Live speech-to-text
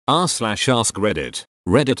r/ask Reddit.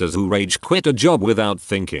 Redditors who rage quit a job without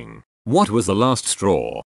thinking. What was the last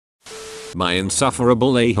straw? My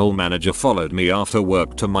insufferable a-hole manager followed me after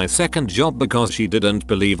work to my second job because she didn't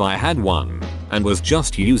believe I had one and was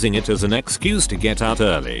just using it as an excuse to get out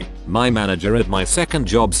early. My manager at my second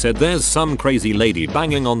job said there's some crazy lady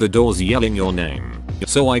banging on the doors yelling your name.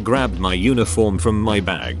 So I grabbed my uniform from my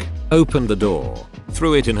bag, opened the door,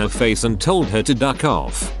 threw it in her face and told her to duck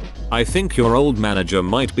off. I think your old manager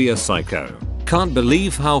might be a psycho. Can't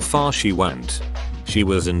believe how far she went. She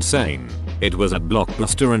was insane. It was at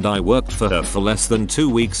Blockbuster and I worked for her for less than 2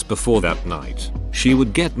 weeks before that night. She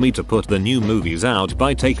would get me to put the new movies out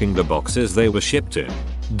by taking the boxes they were shipped in,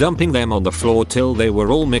 dumping them on the floor till they were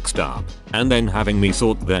all mixed up, and then having me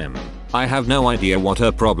sort them. I have no idea what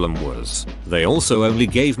her problem was. They also only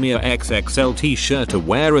gave me a XXL t-shirt to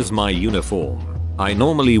wear as my uniform. I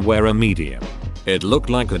normally wear a medium. It looked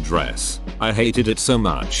like a dress. I hated it so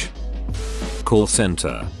much. Call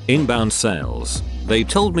center. Inbound sales. They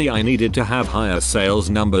told me I needed to have higher sales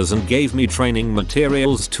numbers and gave me training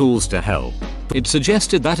materials tools to help. It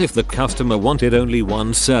suggested that if the customer wanted only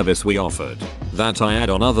one service we offered, that I add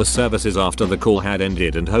on other services after the call had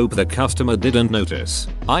ended and hope the customer didn't notice.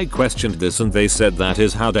 I questioned this and they said that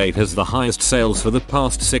is how Dave has the highest sales for the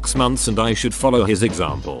past 6 months and I should follow his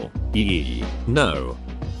example. No.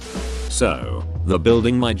 So, the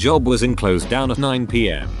building my job was in closed down at 9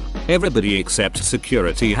 PM. Everybody except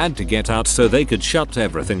security had to get out so they could shut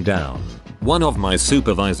everything down. One of my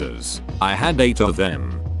supervisors, I had 8 of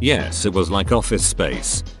them, yes it was like office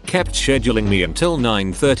space, kept scheduling me until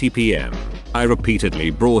 9:30 PM. I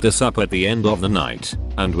repeatedly brought this up at the end of the night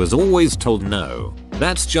and was always told no,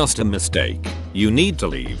 that's just a mistake, you need to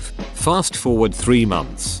leave. Fast forward 3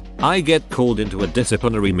 months, I get called into a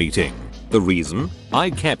disciplinary meeting. The reason? I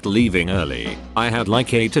kept leaving early. I had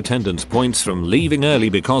like 8 attendance points from leaving early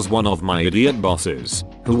because one of my idiot bosses,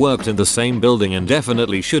 who worked in the same building and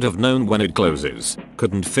definitely should have known when it closes,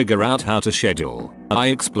 couldn't figure out how to schedule. I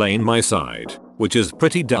explain my side, which is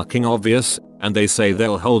pretty ducking obvious, and they say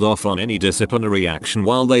they'll hold off on any disciplinary action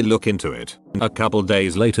while they look into it. A couple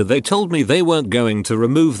days later they told me they weren't going to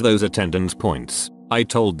remove those attendance points. I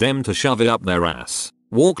told them to shove it up their ass,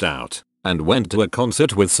 walked out, and went to a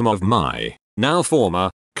concert with some of my, now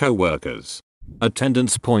former, co-workers.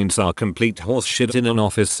 Attendance points are complete horseshit in an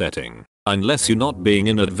office setting. Unless you not being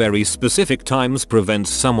in at very specific times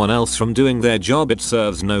prevents someone else from doing their job, it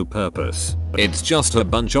serves no purpose. It's just a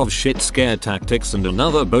bunch of shit scare tactics and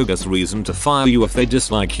another bogus reason to fire you if they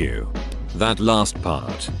dislike you. That last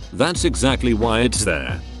part, that's exactly why it's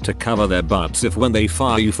there, to cover their butts if when they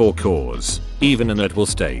fire you for cause. Even in it will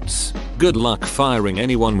states, good luck firing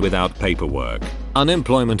anyone without paperwork.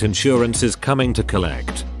 Unemployment insurance is coming to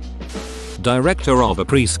collect. Director of a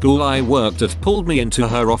preschool I worked at pulled me into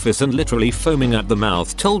her office and literally foaming at the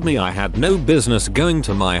mouth told me I had no business going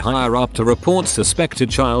to my higher up to report suspected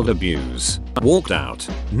child abuse. Walked out,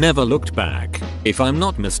 never looked back. If I'm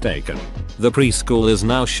not mistaken, the preschool is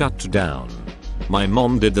now shut down. My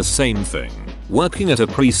mom did the same thing. Working at a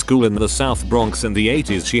preschool in the South Bronx in the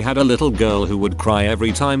 80s, she had a little girl who would cry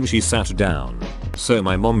every time she sat down. So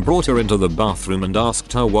my mom brought her into the bathroom and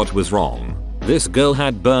asked her what was wrong. This girl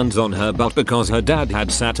had burns on her butt because her dad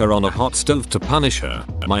had sat her on a hot stove to punish her.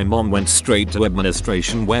 My mom went straight to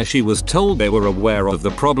administration where she was told they were aware of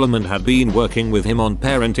the problem and had been working with him on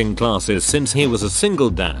parenting classes since he was a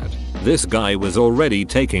single dad. This guy was already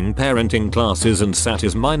taking parenting classes and sat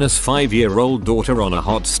his -5-year-old daughter on a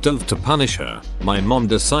hot stove to punish her. My mom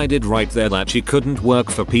decided right there that she couldn't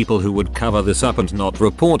work for people who would cover this up and not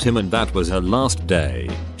report him, and that was her last day.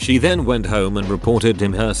 She then went home and reported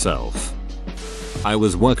him herself. I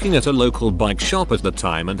was working at a local bike shop at the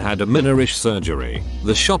time and had a minor-ish surgery.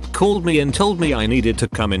 The shop called me and told me I needed to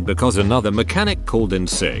come in because another mechanic called in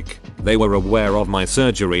sick. They were aware of my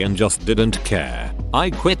surgery and just didn't care.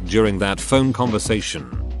 I quit during that phone conversation.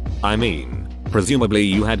 I mean, presumably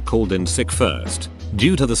you had called in sick first,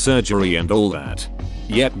 due to the surgery and all that.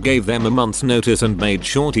 Yet gave them a month's notice and made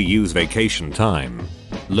sure to use vacation time.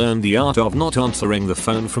 Learn the art of not answering the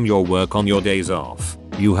phone from your work on your days off.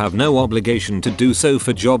 You have no obligation to do so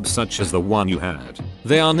for jobs such as the one you had.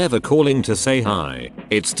 They are never calling to say hi.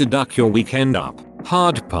 It's to duck your weekend up.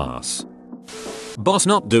 Hard pass. Boss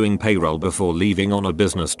not doing payroll before leaving on a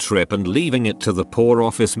business trip and leaving it to the poor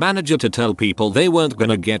office manager to tell people they weren't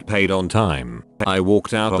gonna get paid on time. I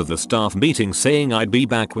walked out of the staff meeting saying I'd be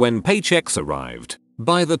back when paychecks arrived.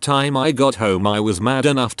 By the time I got home I was mad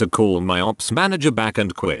enough to call my ops manager back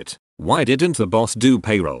and quit. Why didn't the boss do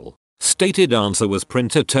payroll? Stated answer was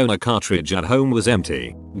printer toner cartridge at home was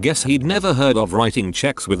empty. Guess he'd never heard of writing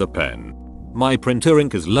checks with a pen. My printer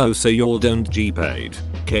ink is low so y'all don't get paid.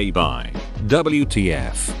 K-bye.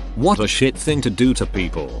 WTF. What a shit thing to do to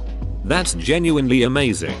people. That's genuinely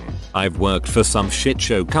amazing. I've worked for some shit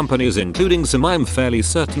show companies including some I'm fairly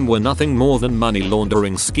certain were nothing more than money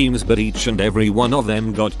laundering schemes, but each and every one of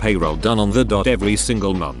them got payroll done on the dot every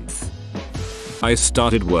single month. I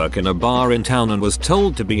started work in a bar in town and was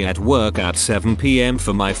told to be at work at 7 PM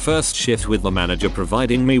for my first shift, with the manager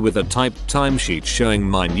providing me with a typed timesheet showing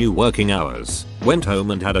my new working hours. Went home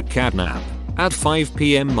and had a cat nap. At 5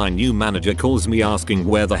 PM my new manager calls me asking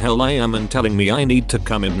where the hell I am and telling me I need to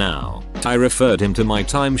come in now. I referred him to my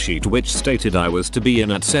timesheet which stated I was to be in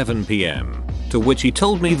at 7 PM. To which he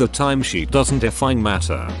told me the timesheet doesn't effing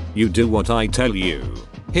matter. You do what I tell you.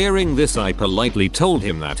 Hearing this, I politely told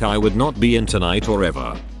him that I would not be in tonight or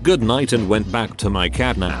ever. Good night and went back to my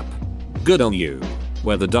cat nap. Good on you.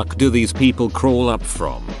 Where the duck do these people crawl up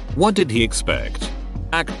from? What did he expect?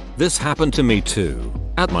 This happened to me too.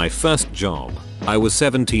 At my first job, I was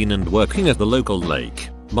 17 and working at the local lake.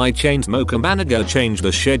 My chain smoker manager changed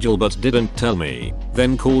the schedule but didn't tell me,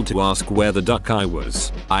 then called to ask where the duck I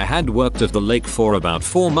was. I had worked at the lake for about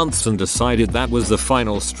 4 months and decided that was the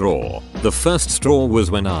final straw. The first straw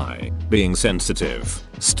was when I, being sensitive,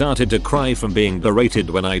 started to cry from being berated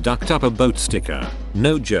when I ducked up a boat sticker.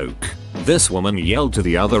 No joke. This woman yelled to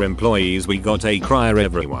the other employees we got a crier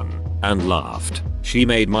everyone, and laughed. She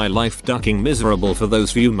made my life ducking miserable for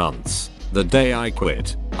those few months. The day I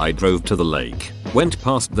quit, I drove to the lake, went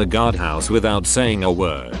past the guardhouse without saying a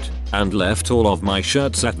word, and left all of my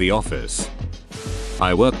shirts at the office.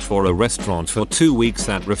 I worked for a restaurant for 2 weeks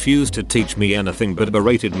that refused to teach me anything but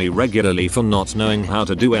berated me regularly for not knowing how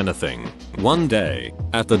to do anything. One day,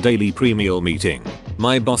 at the daily pre-meal meeting,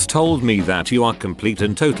 my boss told me that you are complete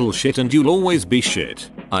and total shit and you'll always be shit.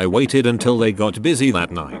 I waited until they got busy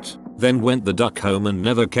that night, then went the duck home and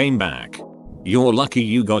never came back. You're lucky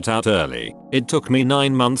you got out early. It took me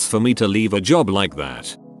 9 months for me to leave a job like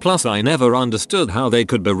that. Plus I never understood how they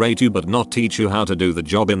could berate you but not teach you how to do the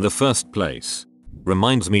job in the first place.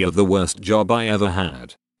 Reminds me of the worst job I ever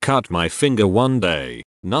had. Cut my finger one day.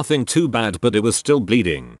 Nothing too bad but it was still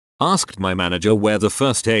bleeding. Asked my manager where the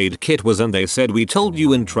first aid kit was and they said we told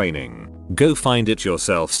you in training. Go find it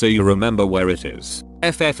yourself so you remember where it is.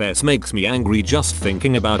 FFS makes me angry just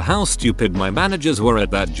thinking about how stupid my managers were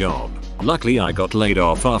at that job. Luckily I got laid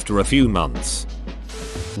off after a few months.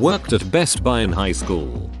 Worked at Best Buy in high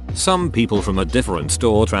school. Some people from a different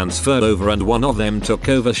store transferred over and one of them took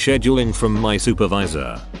over scheduling from my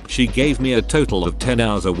supervisor. She gave me a total of 10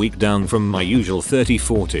 hours a week down from my usual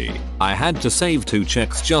 30-40. I had to save 2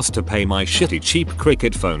 checks just to pay my shitty cheap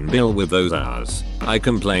cricket phone bill with those hours. I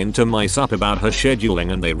complained to my sup about her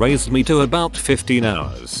scheduling and they raised me to about 15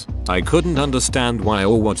 hours. I couldn't understand why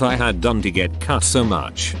or what I had done to get cut so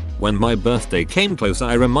much. When my birthday came close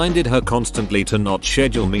I reminded her constantly to not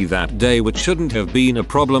schedule me that day, which shouldn't have been a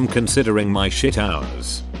problem considering my shit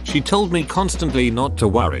hours. She told me constantly not to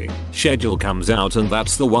worry. Schedule comes out and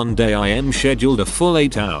that's the one day I am scheduled a full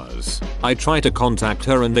 8 hours. I try to contact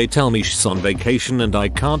her and they tell me she's on vacation and I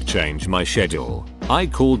can't change my schedule. I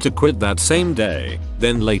called to quit that same day.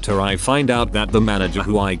 Then later I find out that the manager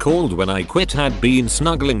who I called when I quit had been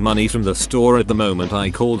snuggling money from the store at the moment I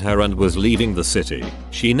called her and was leaving the city.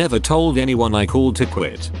 She never told anyone I called to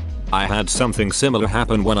quit. I had something similar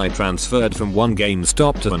happen when I transferred from one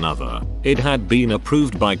GameStop to another. It had been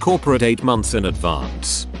approved by corporate 8 months in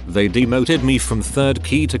advance. They demoted me from third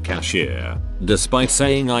key to cashier, despite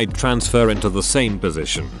saying I'd transfer into the same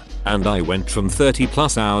position. And I went from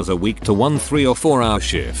 30+ hours a week to one 3 or 4 hour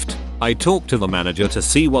shift. I talked to the manager to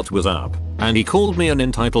see what was up, and he called me an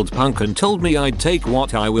entitled punk and told me I'd take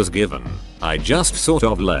what I was given. I just sort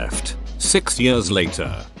of left. 6 years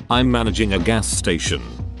later, I'm managing a gas station,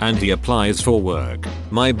 and he applies for work.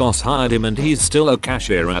 My boss hired him and he's still a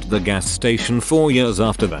cashier at the gas station 4 years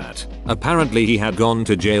after that. Apparently he had gone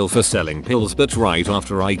to jail for selling pills, but right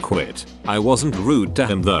after I quit, I wasn't rude to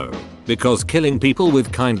him though, because killing people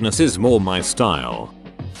with kindness is more my style.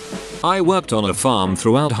 I worked on a farm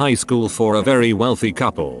throughout high school for a very wealthy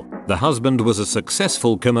couple. The husband was a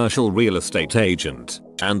successful commercial real estate agent,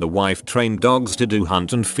 and the wife trained dogs to do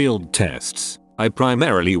hunt and field tests. I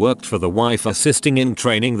primarily worked for the wife, assisting in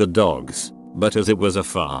training the dogs, but as it was a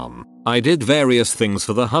farm, I did various things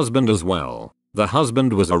for the husband as well. The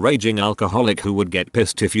husband was a raging alcoholic who would get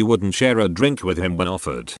pissed if you wouldn't share a drink with him when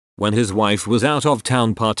offered. When his wife was out of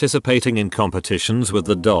town participating in competitions with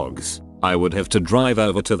the dogs, I would have to drive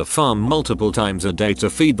over to the farm multiple times a day to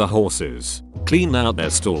feed the horses, clean out their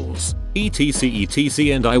stalls,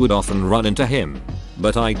 etc, and I would often run into him.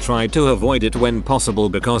 but I tried to avoid it when possible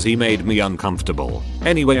because he made me uncomfortable.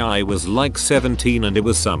 Anyway, I was like 17 and it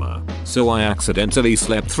was summer, so I accidentally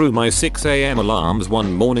slept through my 6 AM alarms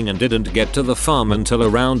one morning and didn't get to the farm until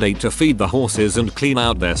around 8 to feed the horses and clean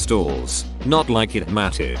out their stalls. Not like it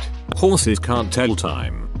mattered. Horses can't tell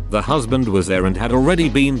time. The husband was there and had already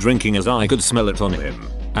been drinking as I could smell it on him.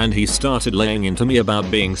 And he started laying into me about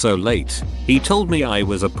being so late. He told me I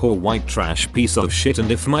was a poor white trash piece of shit, and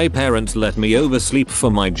if my parents let me oversleep for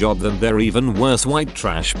my job then they're even worse white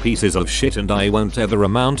trash pieces of shit and I won't ever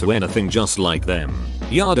amount to anything just like them.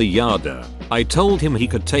 Yada yada. I told him he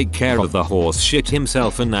could take care of the horse shit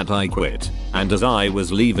himself and that I quit. And as I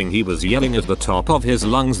was leaving he was yelling at the top of his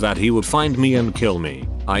lungs that he would find me and kill me.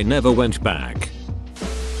 I never went back.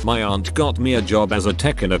 My aunt got me a job as a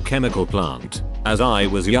tech in a chemical plant. As I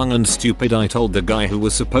was young and stupid, I told the guy who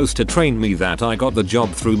was supposed to train me that I got the job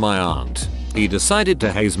through my aunt. He decided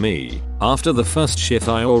to haze me. After the first shift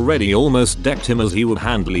I already almost decked him as he would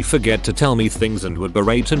handily forget to tell me things and would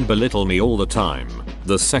berate and belittle me all the time.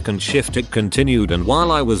 The second shift it continued, and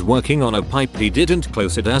while I was working on a pipe he didn't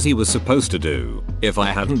close it as he was supposed to do. If I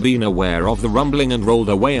hadn't been aware of the rumbling and rolled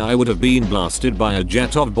away I would have been blasted by a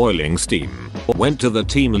jet of boiling steam. Went to the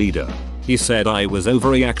team leader. He said I was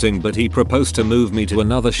overreacting, but he proposed to move me to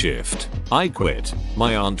another shift. I quit.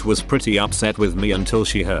 My aunt was pretty upset with me until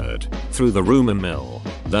she heard, through the rumor mill,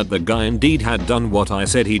 that the guy indeed had done what I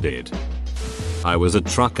said he did. I was a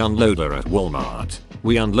truck unloader at Walmart.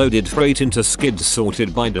 We unloaded freight into skids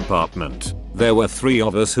sorted by department. There were 3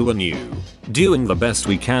 of us who were new, doing the best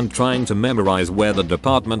we can trying to memorize where the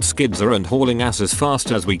department skids are and hauling ass as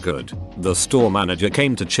fast as we could. The store manager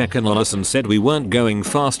came to check in on us and said we weren't going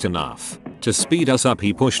fast enough. To speed us up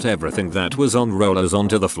he pushed everything that was on rollers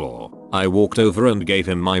onto the floor. I walked over and gave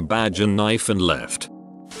him my badge and knife and left.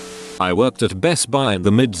 I worked at Best Buy in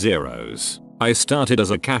the mid-zeros. I started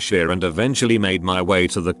as a cashier and eventually made my way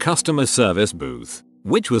to the customer service booth,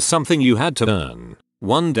 which was something you had to earn.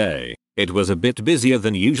 One day, it was a bit busier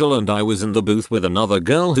than usual and I was in the booth with another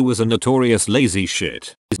girl who was a notorious lazy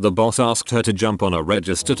shit. The boss asked her to jump on a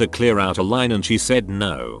register to clear out a line and she said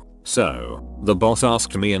no. So, the boss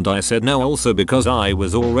asked me and I said no also because I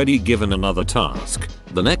was already given another task.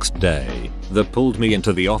 The next day, they pulled me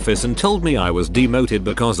into the office and told me I was demoted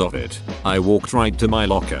because of it. I walked right to my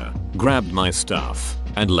locker, grabbed my stuff,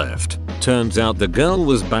 and left. Turns out the girl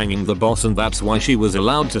was banging the boss and that's why she was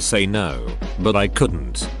allowed to say no, but I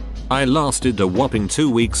couldn't. I lasted a whopping 2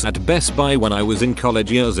 weeks at Best Buy when I was in college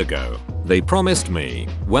years ago. They promised me,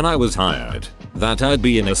 when I was hired, that I'd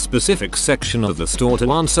be in a specific section of the store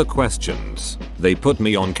to answer questions. They put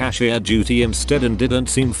me on cashier duty instead and didn't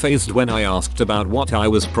seem fazed when I asked about what I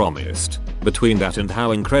was promised. Between that and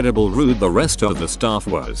how incredible rude the rest of the staff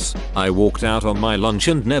was, I walked out on my lunch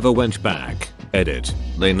and never went back. Edit.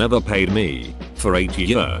 They never paid me. For 8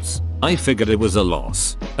 years. I figured it was a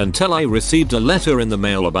loss. Until I received a letter in the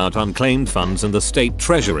mail about unclaimed funds in the state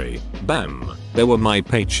treasury. Bam. There were my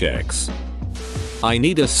paychecks. I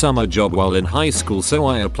need a summer job while in high school, so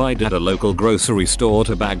I applied at a local grocery store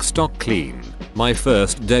to bag stock clean. My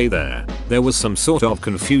first day there was some sort of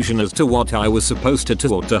confusion as to what I was supposed to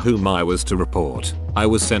do or to whom I was to report. I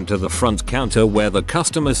was sent to the front counter where the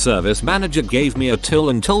customer service manager gave me a till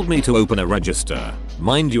and told me to open a register.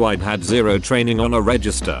 Mind you, I'd had zero training on a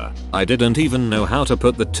register. I didn't even know how to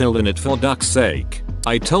put the till in it for duck's sake.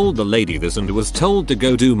 I told the lady this and was told to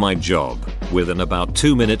go do my job. Within about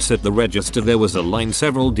 2 minutes at the register there was a line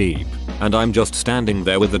several deep, and I'm just standing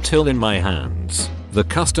there with the till in my hands. The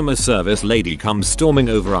customer service lady comes storming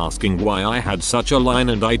over asking why I had such a line,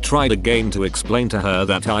 and I tried again to explain to her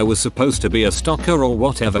that I was supposed to be a stocker or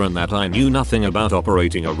whatever and that I knew nothing about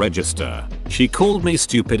operating a register. She called me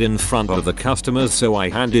stupid in front of the customers, so I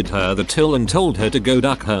handed her the till and told her to go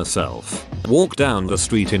duck herself. Walked down the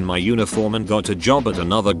street in my uniform and got a job at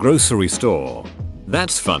another grocery store.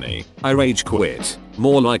 That's funny. I rage quit.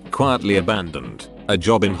 More like quietly abandoned. A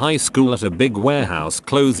job in high school at a big warehouse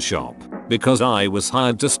clothes shop. Because I was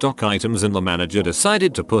hired to stock items and the manager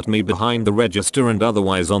decided to put me behind the register and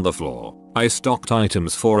otherwise on the floor. I stocked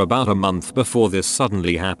items for about a month before this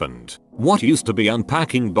suddenly happened. What used to be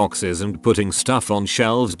unpacking boxes and putting stuff on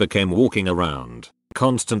shelves became walking around,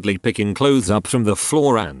 constantly picking clothes up from the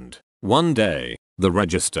floor and, one day, the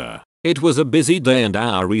register. It was a busy day and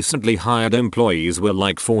our recently hired employees were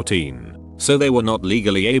like 14, so they were not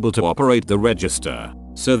legally able to operate the register.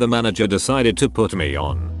 So the manager decided to put me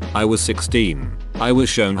on. I was 16. I was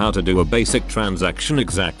shown how to do a basic transaction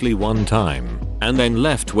exactly one time, and then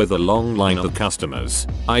left with a long line of customers.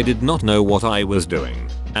 I did not know what I was doing,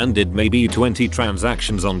 and did maybe 20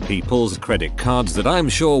 transactions on people's credit cards that I'm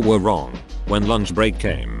sure were wrong. When lunch break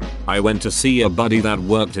came, I went to see a buddy that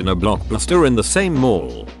worked in a Blockbuster in the same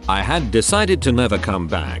mall. I had decided to never come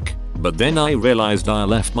back, but then I realized I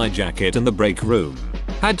left my jacket in the break room.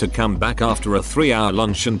 Had to come back after a 3-hour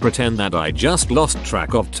lunch and pretend that I just lost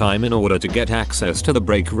track of time in order to get access to the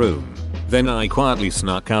break room. Then I quietly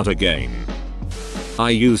snuck out again. I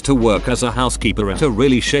used to work as a housekeeper at a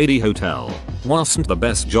really shady hotel. Wasn't the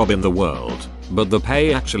best job in the world, but the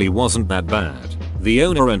pay actually wasn't that bad. The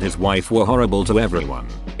owner and his wife were horrible to everyone,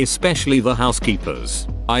 especially the housekeepers.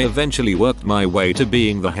 I eventually worked my way to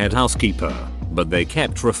being the head housekeeper, but they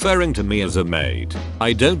kept referring to me as a maid.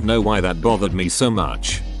 I don't know why that bothered me so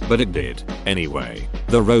much, but it did. Anyway,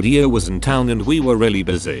 the rodeo was in town and we were really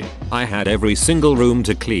busy. I had every single room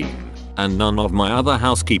to clean, and none of my other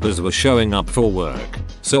housekeepers were showing up for work.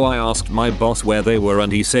 So I asked my boss where they were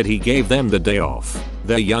and he said he gave them the day off.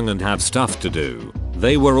 They're young and have stuff to do.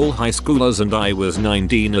 They were all high schoolers and I was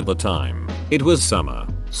 19 at the time. It was summer,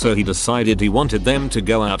 so he decided he wanted them to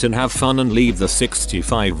go out and have fun and leave the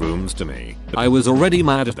 65 rooms to me. I was already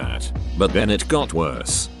mad at that, but then it got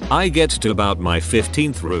worse. I get to about my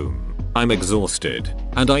 15th room. I'm exhausted,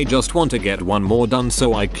 and I just want to get one more done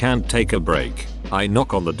so I can't take a break. I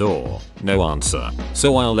knock on the door, no answer,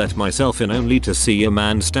 so I'll let myself in only to see a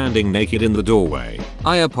man standing naked in the doorway.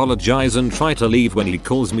 I apologize and try to leave when he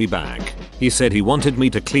calls me back. He said he wanted me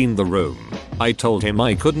to clean the room. I told him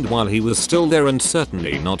I couldn't while he was still there and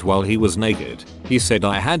certainly not while he was naked. He said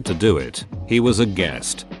I had to do it. He was a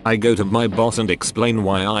guest. I go to my boss and explain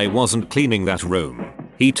why I wasn't cleaning that room.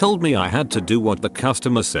 He told me I had to do what the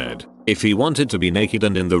customer said. If he wanted to be naked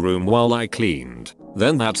and in the room while I cleaned,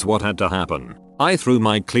 then that's what had to happen. I threw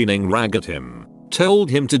my cleaning rag at him, told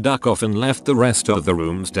him to duck off and left the rest of the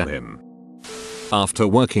rooms to him. After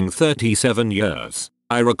working 37 years,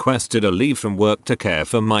 I requested a leave from work to care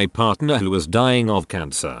for my partner who was dying of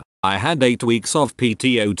cancer. I had 8 weeks of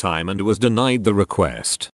PTO time and was denied the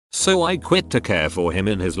request, so I quit to care for him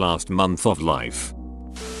in his last month of life.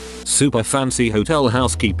 Super fancy hotel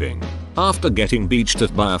housekeeping. After getting beached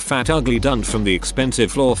at by a fat ugly dunt from the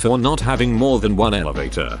expensive floor for not having more than one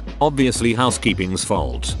elevator. Obviously housekeeping's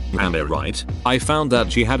fault, am I right? I found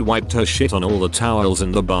that she had wiped her shit on all the towels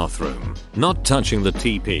in the bathroom, not touching the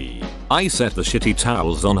TP. I set the shitty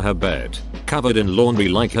towels on her bed, covered in laundry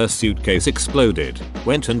like her suitcase exploded,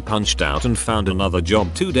 went and punched out and found another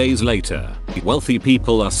job 2 days later. Wealthy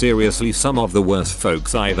people are seriously some of the worst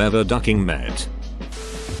folks I've ever ducking met.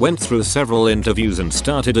 Went through several interviews and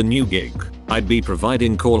started a new gig. I'd be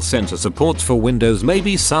providing call center support for Windows,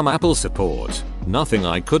 maybe some Apple support. Nothing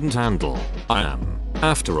I couldn't handle. I am,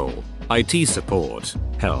 after all, IT support.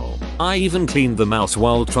 Hell, I even cleaned the mouse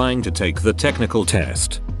while trying to take the technical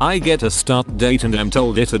test. I get a start date and am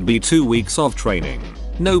told it'd be 2 weeks of training.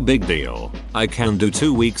 No big deal. I can do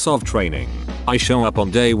 2 weeks of training. I show up on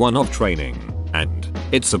day 1 of training, and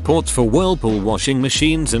it supports for Whirlpool washing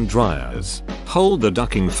machines and dryers. Hold the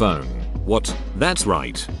ducking phone. What? That's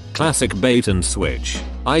right. Classic bait and switch.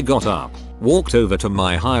 I got up, walked over to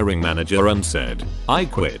my hiring manager and said, I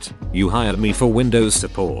quit. You hired me for Windows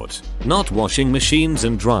support, not washing machines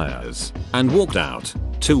and dryers, and walked out.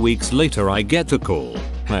 2 weeks later I get a call.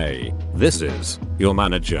 Hey, this is your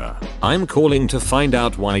manager. I'm calling to find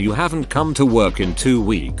out why you haven't come to work in 2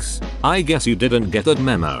 weeks. I guess you didn't get that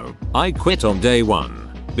memo. I quit on day 1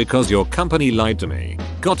 because your company lied to me.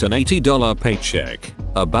 Got an $80 paycheck.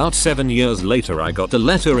 About 7 years later I got a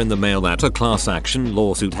letter in the mail that a class action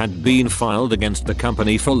lawsuit had been filed against the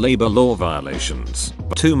company for labor law violations.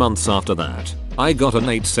 2 months after that, I got an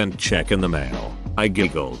 8-cent check in the mail. I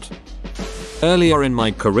giggled. Earlier in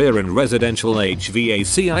my career in residential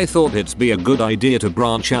HVAC I thought it'd be a good idea to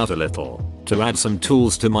branch out a little, to add some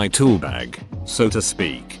tools to my tool bag, so to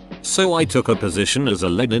speak. So I took a position as a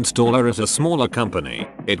lead installer at a smaller company.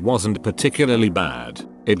 It wasn't particularly bad.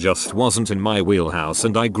 It just wasn't in my wheelhouse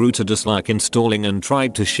and I grew to dislike installing and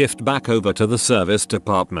tried to shift back over to the service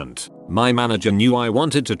department. My manager knew I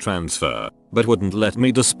wanted to transfer, but wouldn't let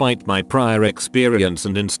me despite my prior experience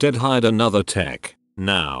and instead hired another tech.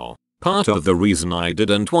 Now, part of the reason I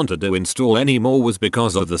didn't want to install anymore was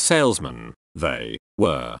because of the salesman. They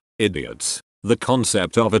were idiots. The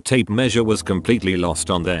concept of a tape measure was completely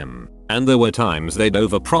lost on them, and there were times they'd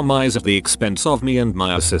overpromise at the expense of me and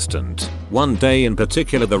my assistant. One day in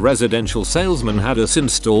particular the residential salesman had us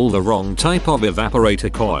install the wrong type of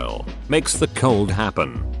evaporator coil. Makes the cold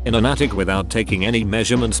happen in an attic without taking any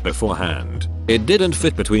measurements beforehand. It didn't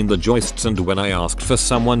fit between the joists and when I asked for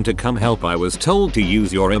someone to come help I was told to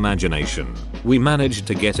use your imagination. We managed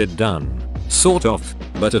to get it done. Sort of,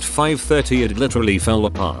 but at 5:30 it literally fell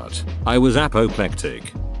apart. I was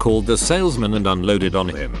apoplectic. Called the salesman and unloaded on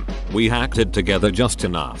him. We hacked it together just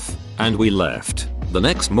enough, and we left. The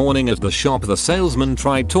next morning at the shop the salesman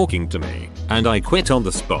tried talking to me, and I quit on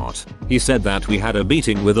the spot. He said that we had a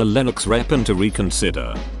meeting with a Lennox rep and to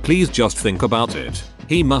reconsider. Please just think about it.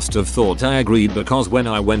 He must have thought I agreed because when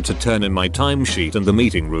I went to turn in my timesheet in the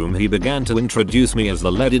meeting room he began to introduce me as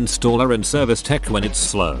the lead installer and service tech when it's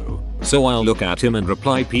slow. So I'll look at him and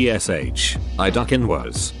reply PSH. I duck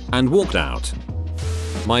inwards and walked out.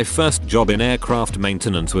 My first job in aircraft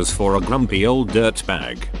maintenance was for a grumpy old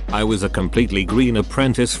dirtbag. I was a completely green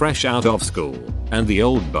apprentice fresh out of school, and the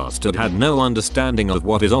old bastard had no understanding of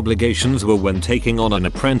what his obligations were when taking on an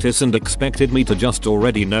apprentice and expected me to just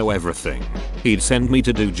already know everything. He'd send me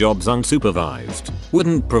to do jobs unsupervised,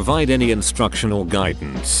 wouldn't provide any instruction or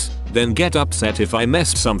guidance, then get upset if I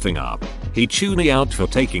messed something up. He'd chew me out for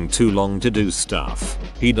taking too long to do stuff.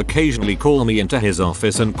 He'd occasionally call me into his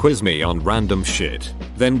office and quiz me on random shit,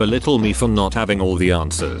 then belittle me for not having all the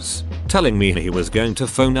answers, telling me he was going to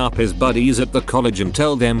phone up his buddies at the college and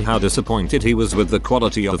tell them how disappointed he was with the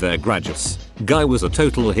quality of their graduates. Guy was a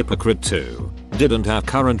total hypocrite too. Didn't have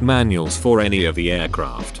current manuals for any of the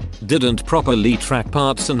aircraft. Didn't properly track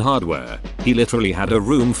parts and hardware. He literally had a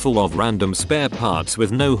room full of random spare parts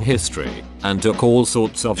with no history, and took all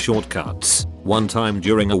sorts of shortcuts. One time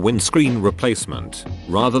during a windscreen replacement,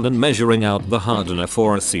 rather than measuring out the hardener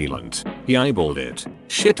for a sealant, he eyeballed it.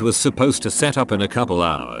 Shit was supposed to set up in a couple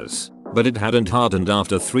hours, but it hadn't hardened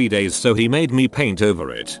after 3 days, so he made me paint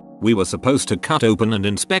over it. We were supposed to cut open and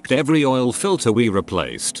inspect every oil filter we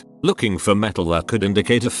replaced, looking for metal that could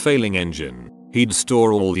indicate a failing engine. He'd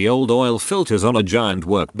store all the old oil filters on a giant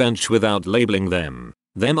workbench without labeling them.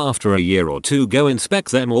 Then after a year or two go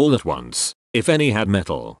inspect them all at once. If any had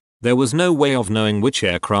metal, there was no way of knowing which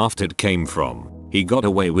aircraft it came from. He got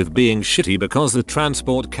away with being shitty because the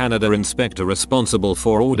Transport Canada inspector responsible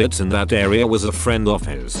for audits in that area was a friend of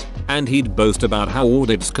his, and he'd boast about how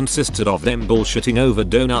audits consisted of them bullshitting over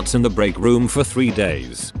donuts in the break room for 3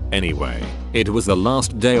 days. Anyway, it was the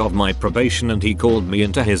last day of my probation and he called me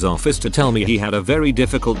into his office to tell me he had a very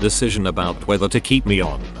difficult decision about whether to keep me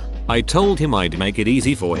on. I told him I'd make it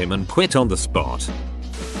easy for him and quit on the spot.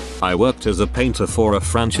 I worked as a painter for a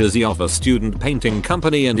franchisee of a student painting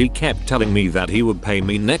company and he kept telling me that he would pay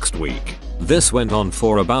me next week. This went on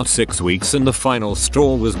for about 6 weeks and the final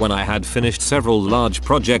straw was when I had finished several large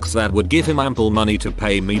projects that would give him ample money to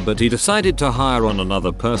pay me, but he decided to hire on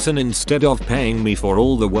another person instead of paying me for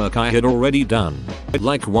all the work I had already done.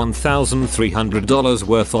 Like $1,300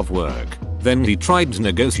 worth of work. Then he tried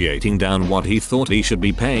negotiating down what he thought he should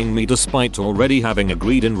be paying me despite already having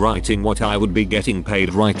agreed in writing what I would be getting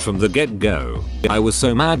paid right from the get-go. I was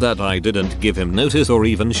so mad that I didn't give him notice or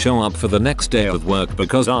even show up for the next day of work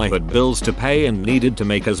because I had bills to pay and needed to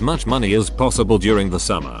make as much money as possible during the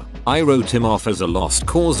summer. I wrote him off as a lost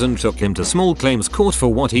cause and took him to small claims court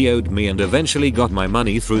for what he owed me and eventually got my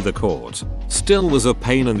money through the court. Still was a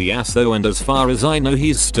pain in the ass though, and as far as I know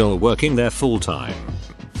he's still working there full time.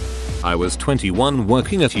 I was 21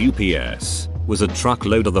 working at UPS, was a truck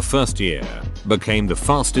loader the first year, became the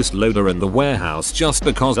fastest loader in the warehouse just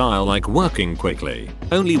because I like working quickly.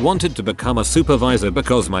 Only wanted to become a supervisor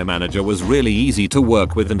because my manager was really easy to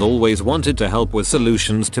work with and always wanted to help with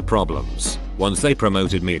solutions to problems. Once they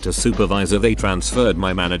promoted me to supervisor they transferred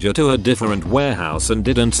my manager to a different warehouse and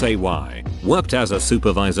didn't say why. Worked as a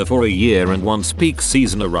supervisor for a year and once peak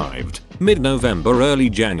season arrived, mid-November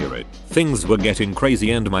early January, things were getting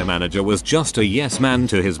crazy and my manager was just a yes man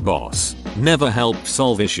to his boss. Never helped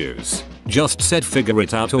solve issues. Just said figure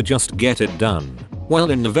it out or just get it done.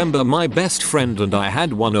 Well, in November my best friend and I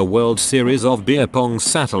had won a World Series of Beer Pong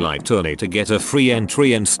satellite tourney to get a free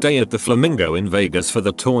entry and stay at the Flamingo in Vegas for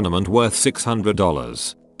the tournament worth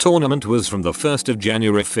 $600. Tournament was from the 1st of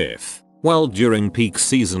January 5th. Well, during peak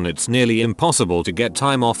season it's nearly impossible to get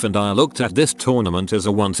time off and I looked at this tournament as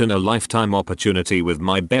a once in a lifetime opportunity with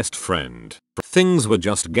my best friend. Things were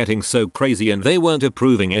just getting so crazy and they weren't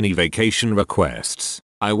approving any vacation requests.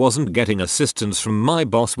 I wasn't getting assistance from my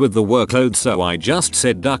boss with the workload, so I just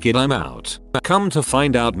said duck it, I'm out. Come to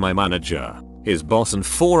find out my manager, his boss and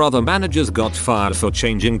 4 other managers got fired for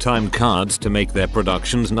changing time cards to make their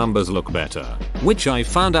production's numbers look better. Which I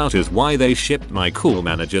found out is why they shipped my cool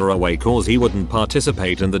manager away cause he wouldn't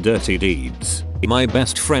participate in the dirty deeds. My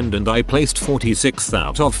best friend and I placed 46th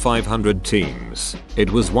out of 500 teams.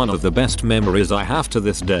 It was one of the best memories I have to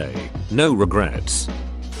this day. No regrets.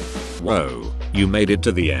 Whoa, you made it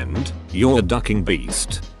to the end? You're a ducking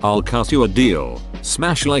beast. I'll cut you a deal.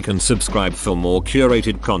 Smash like and subscribe for more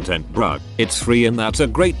curated content, bruh. It's free and that's a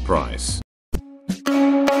great price.